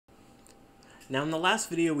Now in the last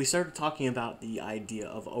video we started talking about the idea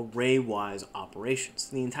of array-wise operations.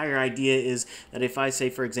 The entire idea is that if I say,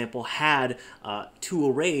 for example, had two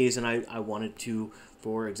arrays and I wanted to,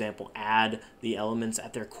 for example, add the elements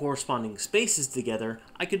at their corresponding spaces together,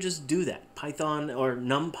 I could just do that. Python or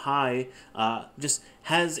NumPy just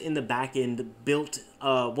has in the back end built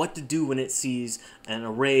what to do when it sees an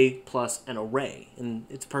array plus an array. And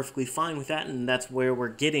it's perfectly fine with that, and that's where we're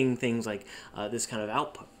getting things like this kind of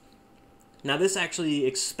output. Now this actually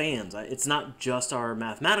expands. It's not just our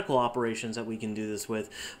mathematical operations that we can do this with,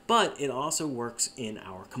 but it also works in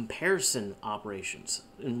our comparison operations.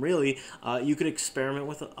 And really, you could experiment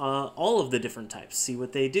with all of the different types, see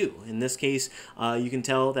what they do. In this case, you can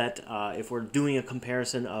tell that if we're doing a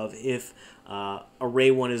comparison of if array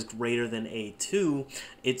 1 is greater than A2,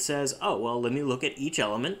 it says, oh, well, let me look at each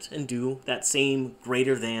element and do that same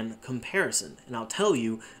greater than comparison. And I'll tell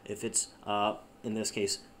you if it's, in this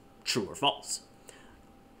case, true or false.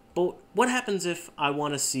 But what happens if I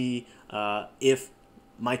want to see if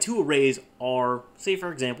my two arrays are, say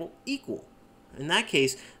for example, equal? In that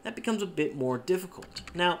case, that becomes a bit more difficult.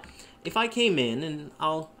 Now, if I came in, and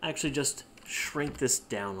I'll actually just shrink this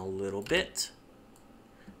down a little bit,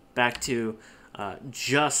 back to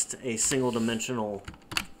just a single dimensional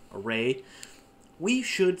array, we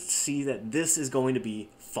should see that this is going to be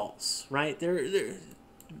false, right?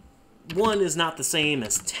 1 is not the same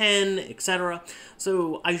as 10, etc.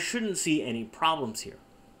 So I shouldn't see any problems here.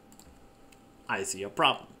 I see a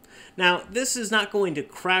problem. Now, this is not going to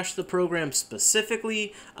crash the program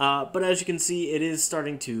specifically, but as you can see, it is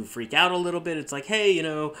starting to freak out a little bit. It's like, hey, you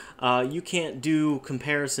know, you can't do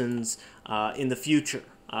comparisons in the future.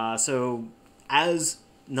 So as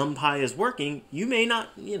NumPy is working, you may not,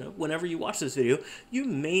 you know, whenever you watch this video, you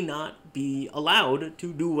may not be allowed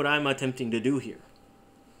to do what I'm attempting to do here.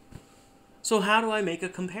 So how do I make a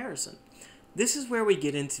comparison? This is where we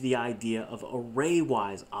get into the idea of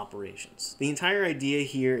array-wise operations. The entire idea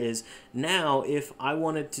here is now if I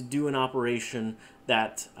wanted to do an operation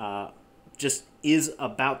that just is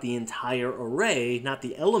about the entire array, not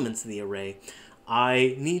the elements of the array,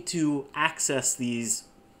 I need to access these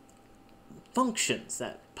functions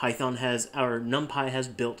that Python has, or NumPy has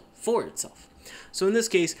built for itself. So in this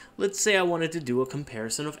case, let's say I wanted to do a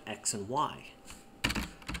comparison of x and y.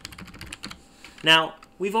 Now,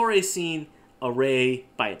 we've already seen array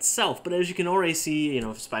by itself, but as you can already see, you know,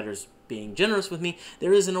 if Spider's being generous with me,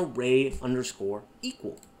 there is an array underscore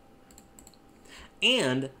equal.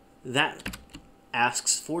 And that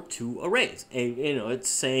asks for two arrays. You know, it's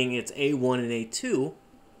saying it's A1 and A2. In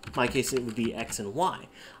my case, it would be X and Y.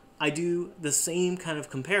 I do the same kind of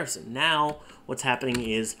comparison. Now, what's happening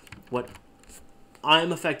is what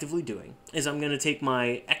I'm effectively doing is I'm going to take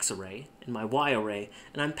my X array and my Y array,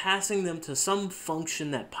 and I'm passing them to some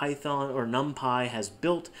function that Python or NumPy has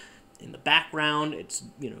built in the background. It's,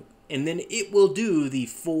 you know, and then it will do the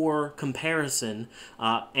for comparison,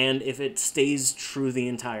 and if it stays true the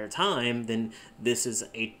entire time, then this is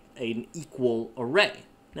an equal array.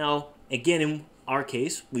 Now, again, in our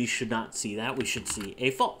case, we should not see that. We should see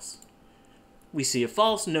a false. We see a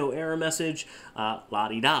false, no error message,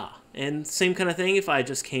 la-di-da. And same kind of thing if I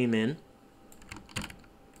just came in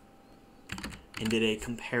and did a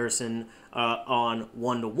comparison on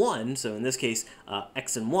 1 to 1. So in this case,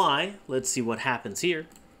 X and Y, let's see what happens here.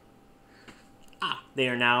 They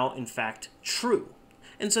are now, in fact, true.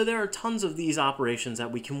 And so there are tons of these operations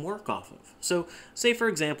that we can work off of. So say, for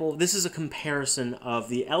example, this is a comparison of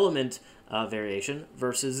the element variation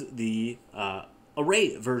versus the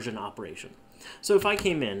array version operation. So if I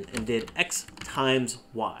came in and did x times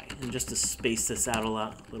y, and just to space this out a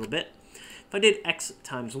little bit, if I did x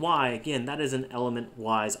times y, again, that is an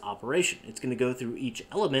element-wise operation. It's going to go through each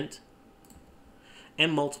element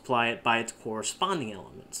and multiply it by its corresponding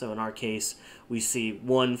element. So in our case, we see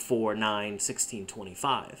 1, 4, 9, 16,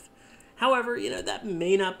 25. However, you know, that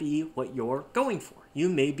may not be what you're going for. You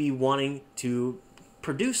may be wanting to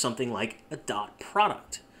produce something like a dot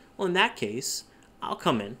product. Well, in that case, I'll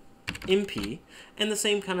come in, NP, and the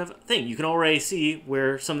same kind of thing. You can already see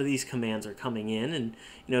where some of these commands are coming in, and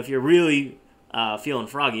you know, if you're really feeling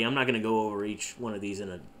froggy, I'm not going to go over each one of these in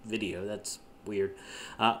a video. That's weird.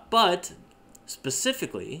 But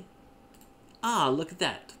specifically, look at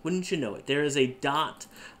that. Wouldn't you know it? There is a dot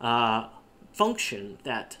function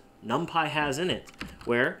that NumPy has in it,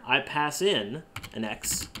 where I pass in an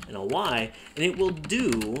x and a y, and it will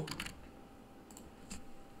do...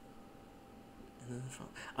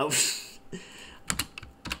 Oh,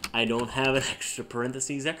 I don't have an extra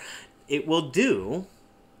parentheses there. It will do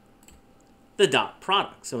the dot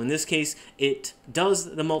product. So in this case, it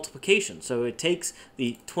does the multiplication. So it takes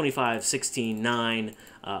the 25, 16, 9,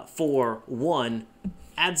 4, 1,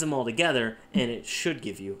 adds them all together, and it should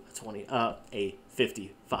give you a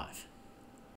 55.